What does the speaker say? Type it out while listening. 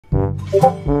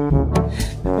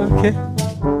Okay.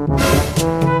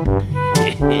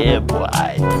 Yeah, boy.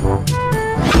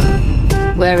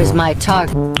 Where is my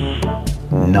target?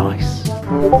 Nice.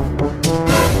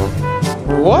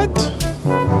 What?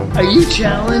 Are you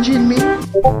challenging me?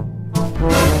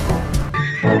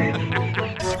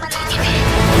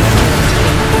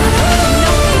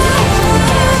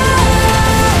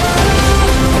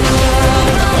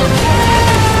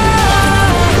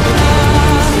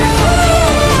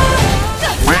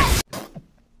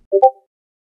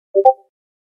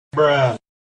 Bruh.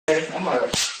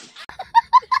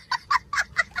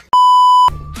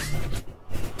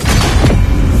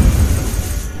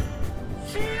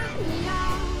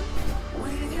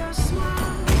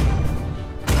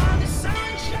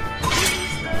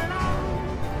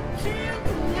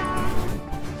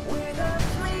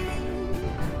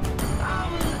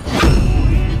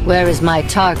 Where is my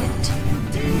target?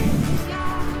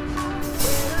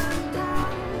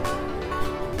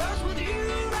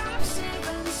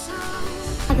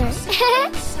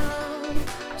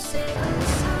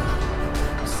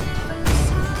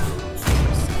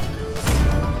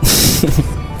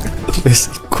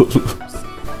 Vesículo.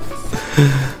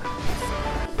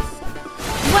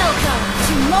 Welcome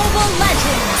to Mobile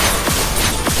Legends!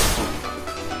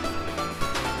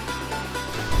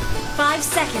 5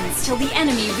 seconds till the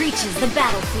enemy reaches the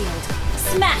battlefield.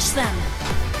 Smash them!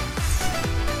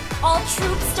 All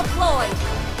troops deployed!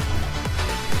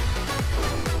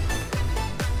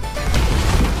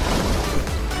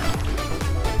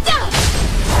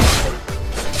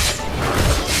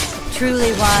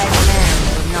 Truly wise man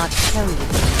will not tell you the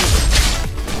truth.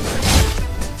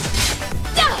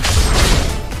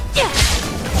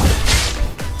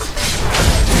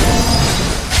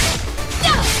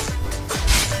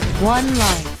 One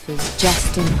life is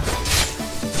just enough.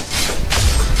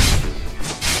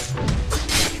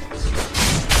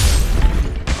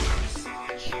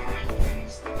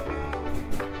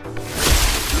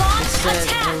 Launch Serve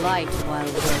attack! the light while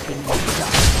working in the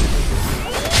dark.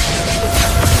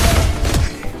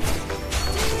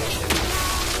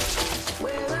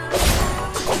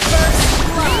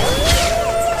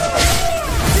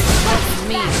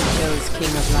 Me who chose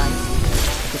King of Light.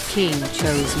 The King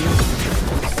chose me.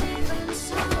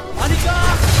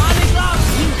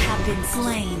 You have been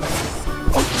slain.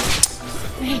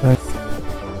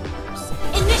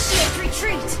 Initiate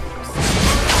retreat.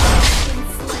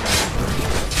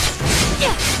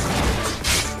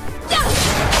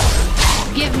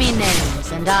 Give me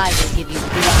names, and I will give you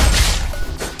blood.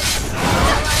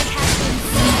 Ally has been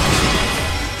slain.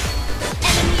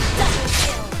 Enemy double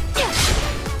kill.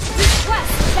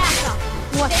 Request backup.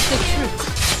 What's the truth?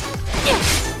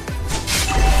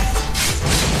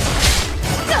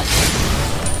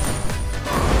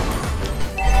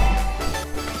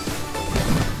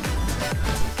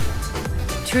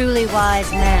 Truly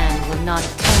wise man will not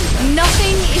tell you.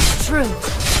 Nothing is true.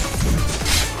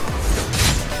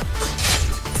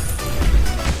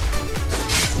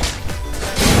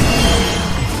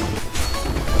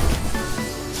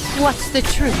 What's the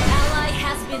truth? Ally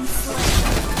has been slain.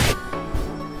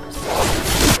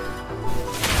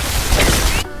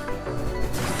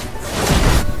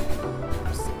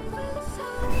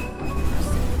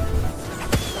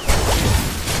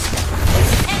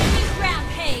 Enemy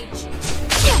rampage.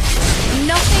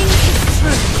 Nothing is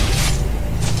true.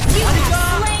 You have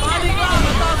slain an enemy.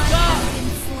 Ally has been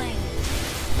slain.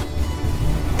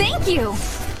 Thank you.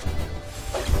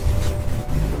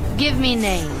 Give me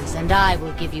names, and I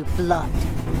will give you blood.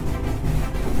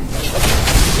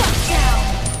 Shut down.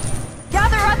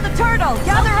 Gather up the turtle!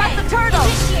 Gather up the turtle!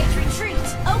 Initiate retreat.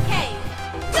 Okay.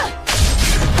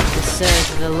 To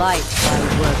serve the light while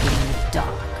working in the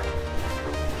dark.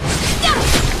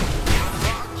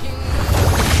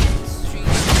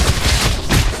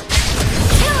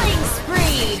 Killing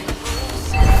spree.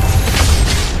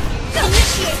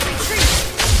 Initiate retreat.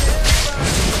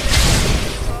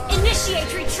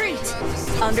 Initiate retreat.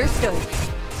 Understood.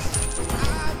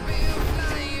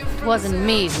 It wasn't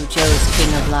me who chose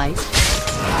King of Light.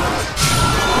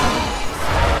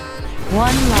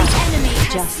 One life. Enemy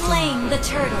has Just slain the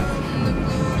turtle.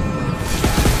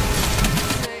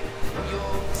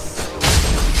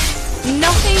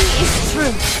 Nothing is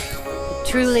true. The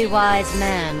truly wise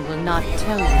man will not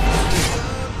tell you the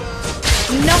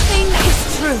truth. Nothing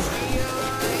is true.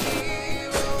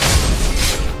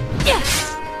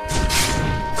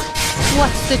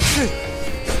 What's the truth?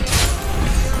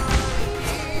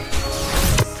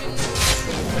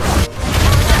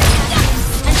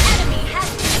 An enemy has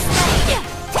been slain.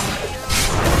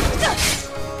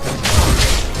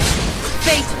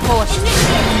 Fate portion.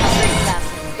 Initiate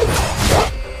retreat.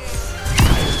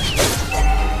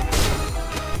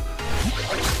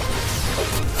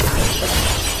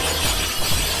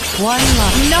 One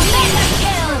life. Nothing to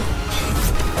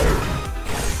kill!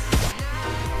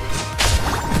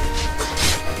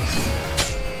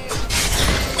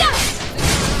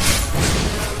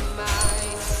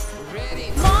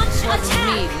 Launch It wasn't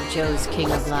attack! me who chose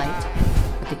King of Light,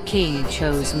 but the king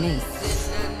chose me.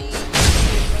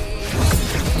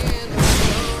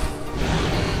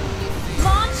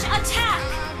 Launch attack!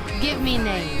 Give me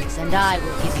names, and I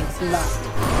will give you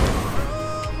blood.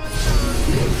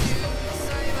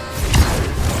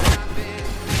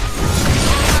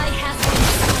 Ally has been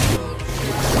slain.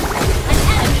 An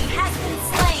enemy has been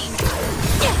slain.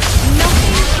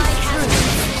 Nothing is true.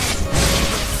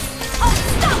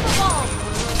 Unstoppable!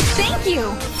 Thank you!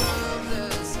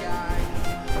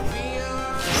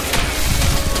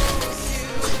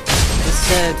 We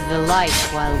served the light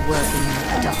while working in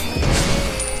the dark.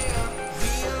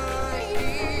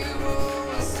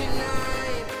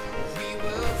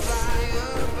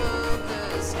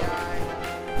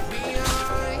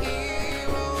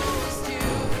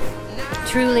 A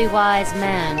truly wise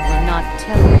man will not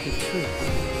tell you the truth.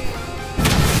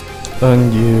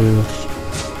 Anjir.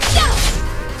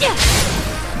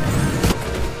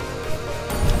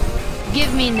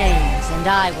 Give me names, and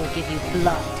I will give you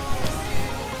blood.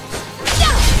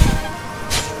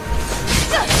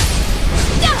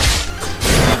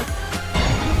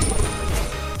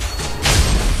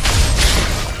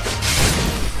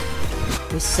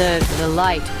 We served the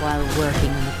light while working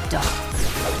in the dark.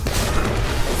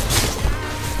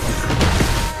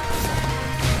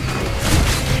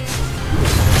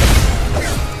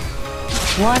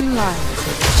 One life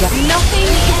is just Nothing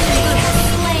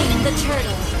is slain the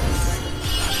turtle.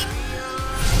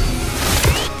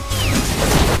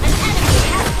 An enemy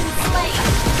has been slain.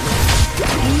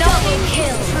 Nothing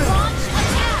kills. Launch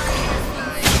attack.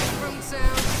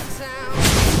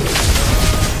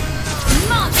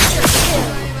 Monster kill.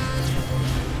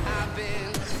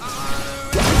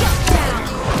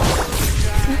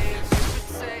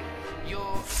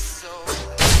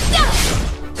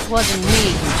 It wasn't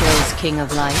me who chose King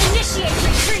of Light. Initiate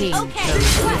retreat. King Okay. chose me.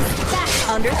 Request back.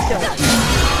 Understood.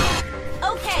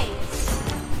 Okay.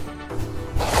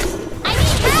 I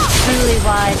need help. A truly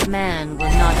wise man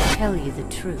will not tell you the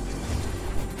truth.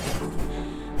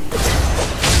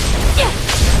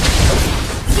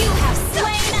 You have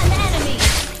slain an enemy.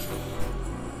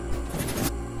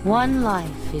 One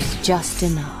life is just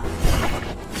enough.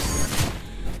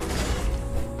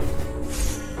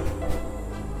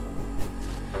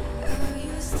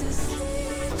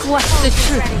 What's the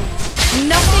truth?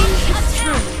 Nothing is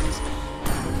true.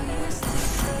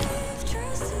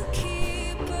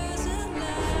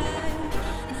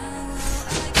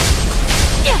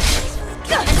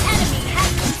 An enemy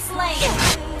has been slain. Your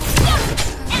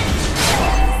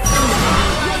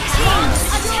team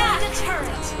attack the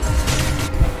turret.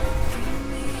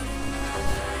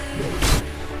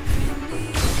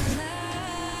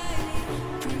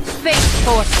 Fate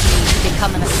forced me to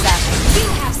become an assassin. You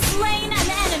have slain an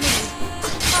enemy.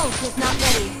 Hope is not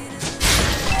ready.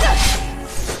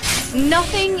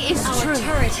 Nothing is Our true.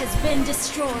 turret has been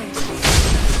destroyed.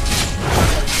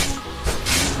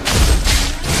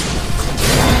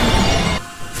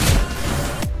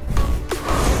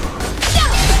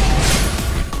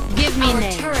 Give me Our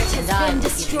names, turret has and I been will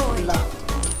give you destroyed. blood.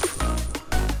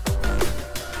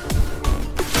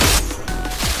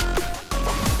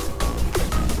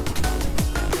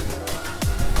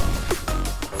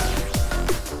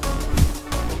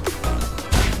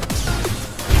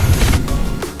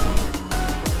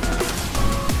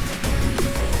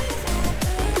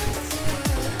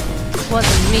 It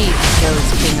wasn't me who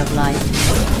chose King of Light.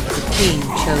 The king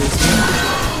chose me.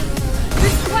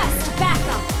 Request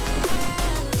backup.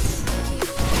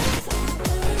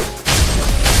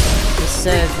 We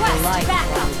served the Request light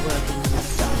backup. while working in the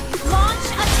dark. Launch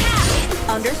attack.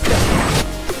 Understood.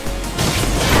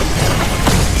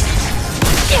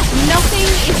 Nothing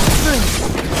is true.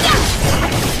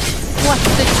 What's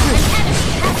the truth? Enemy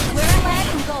has wear lag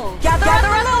and gold.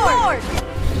 Gather on the Lord.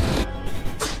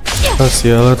 Ah,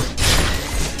 sialan.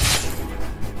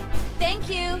 Thank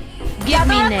you. Give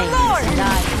me Gather up the names, Lord. and I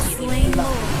will give you Slain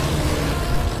blood.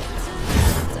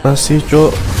 Lord. Masih,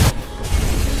 Cok.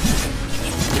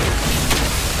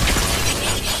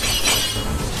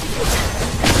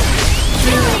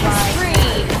 Killing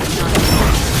spree.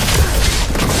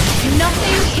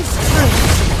 Nothing is true.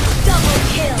 Double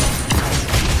kill.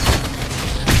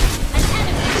 An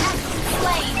enemy has been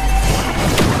slain.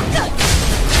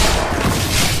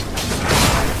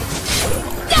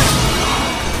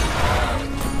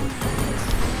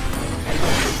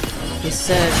 We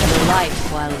served the light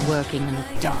while working in the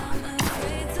dark.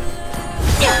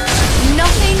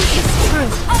 is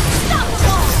true.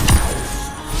 Unstoppable!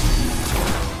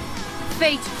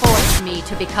 Fate forced me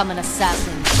to become an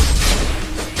assassin.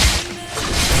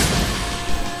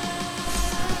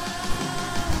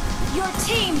 Your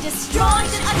team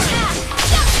destroyed an attack!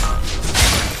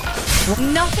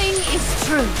 Nothing is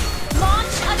true.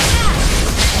 Launch attack!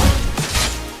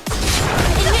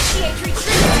 Initiate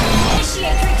retreat!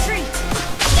 Initiate retreat!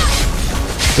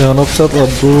 Jangan offset lah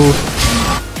bro.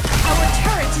 Our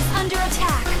turret is under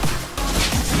attack!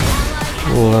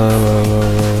 Wah.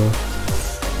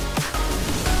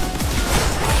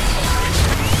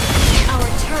 Our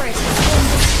turret has been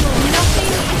destroyed! Nothing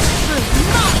is true.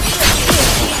 Monster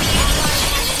kill!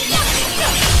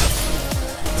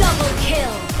 Double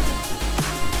kill!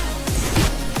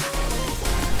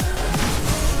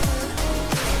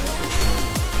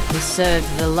 We served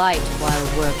the light while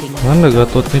working. Mana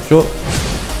Gatotnya cok?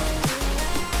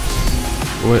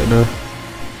 Wait dah.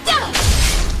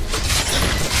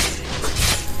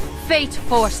 Fate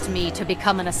forced me to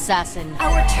become an assassin.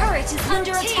 Our turret is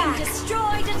under attack!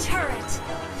 Destroyed a turret!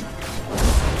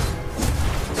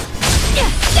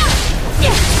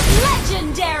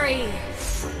 Legendary!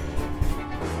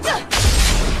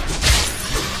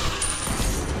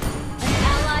 An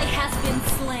ally has been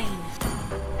slain.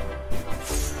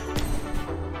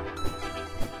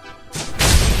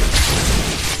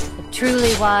 A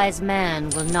truly wise man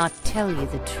will not tell you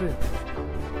the truth.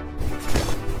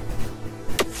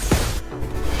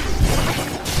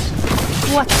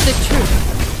 What's the truth?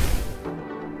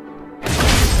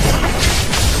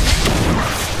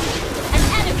 An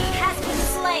enemy has been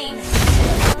slain.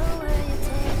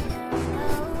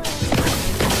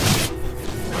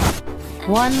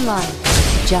 One life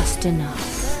is just enough.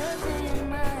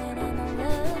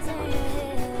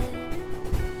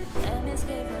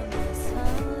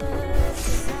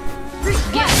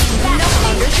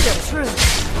 Nothing is true.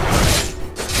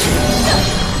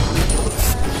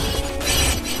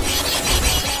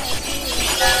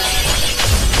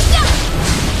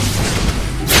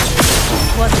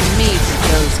 It wasn't me who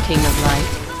chose King of Light.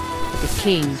 The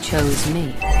king chose me.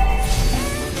 Ally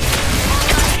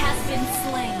has been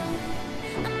slain.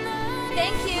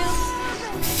 Thank you.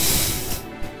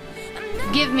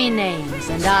 Give me names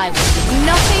and I will give.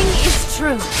 Nothing is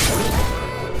true.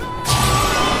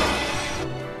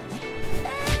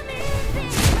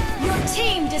 Your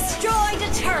team destroyed a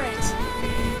turret.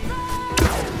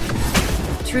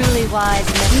 Truly wise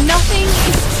men. Nothing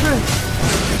is true.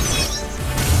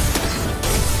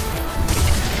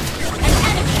 An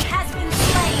enemy has been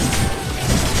slain.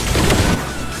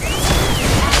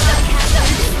 Ally has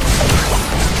been slain.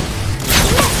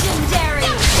 Legendary!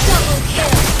 Double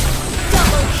kill!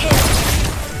 Double kill!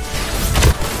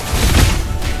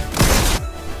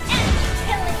 Enemy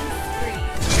killing spree!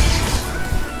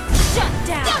 Shut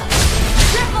down!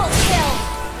 Triple kill!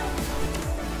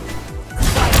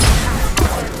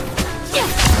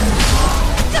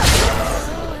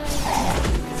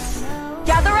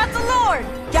 Gather at the Lord!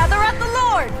 Gather at the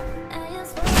Lord!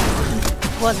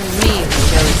 It wasn't me who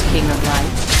chose King of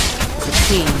Light. The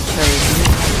king chose me.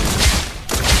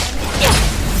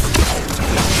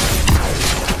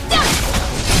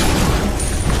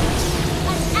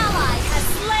 An ally has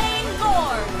slain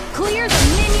Lord! Clear the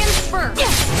minions first!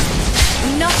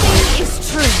 Nothing is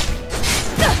true.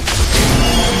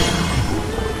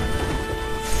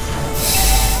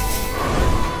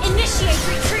 Initiate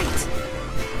retreat!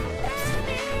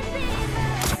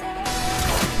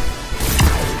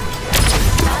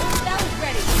 Battle spell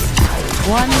ready!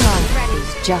 One life is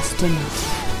just enough.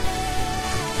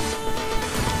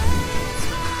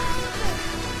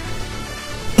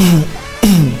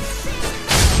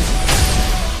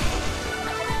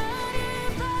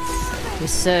 We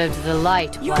served the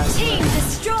light Your while team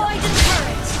destroyed a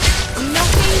turret!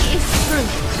 nothing is true.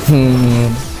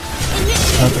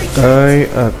 Initiate retreat!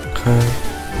 Akai.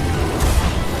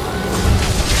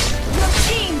 Your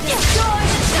team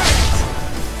destroyed a turret!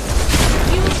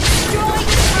 You destroyed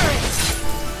a turret!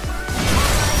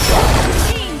 Your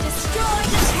team destroyed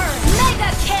a turret!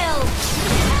 Mega kill!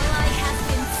 An ally has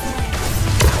been slain!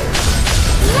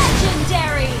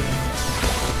 Legendary!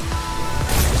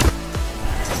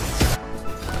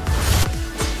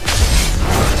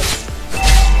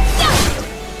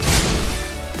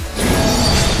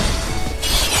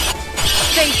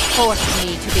 Fate forced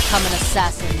me to become an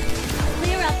assassin.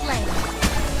 Clear up lane.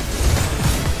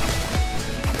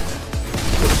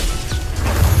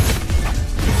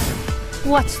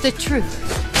 What's the truth?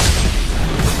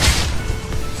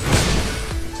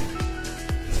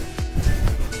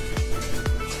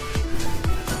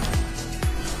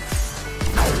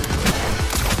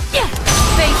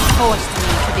 Fate forced me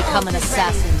to become become an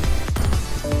assassin.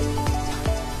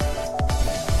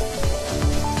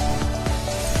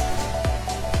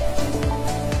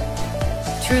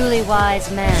 Truly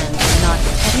wise man will not.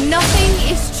 Nothing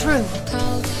is true.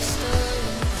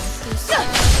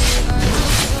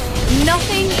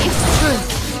 Nothing is true.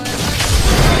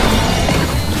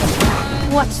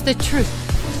 What's the truth?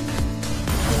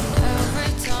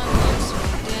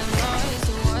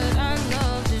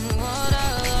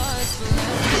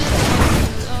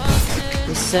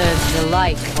 We serve the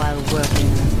light while working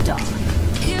in the dark.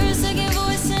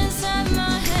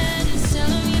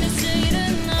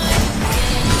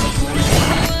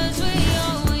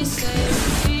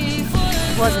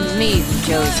 It wasn't me who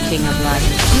chose King of Light.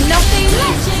 Nothing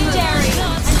legendary.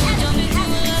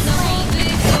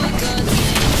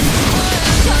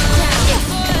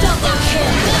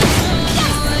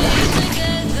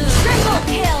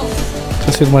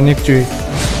 Kasih maniak cuy.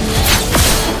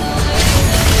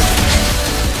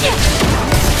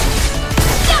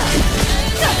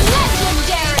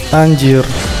 Anjir.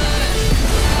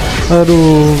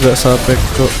 Aduh, gak sapek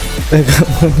kok. Gak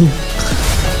maniak.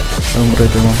 Kampret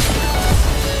emang.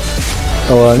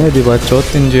 Awalnya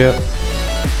dibacotin dia.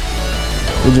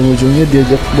 Ujung-ujungnya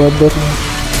diajak babar.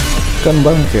 Kan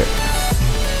bangke.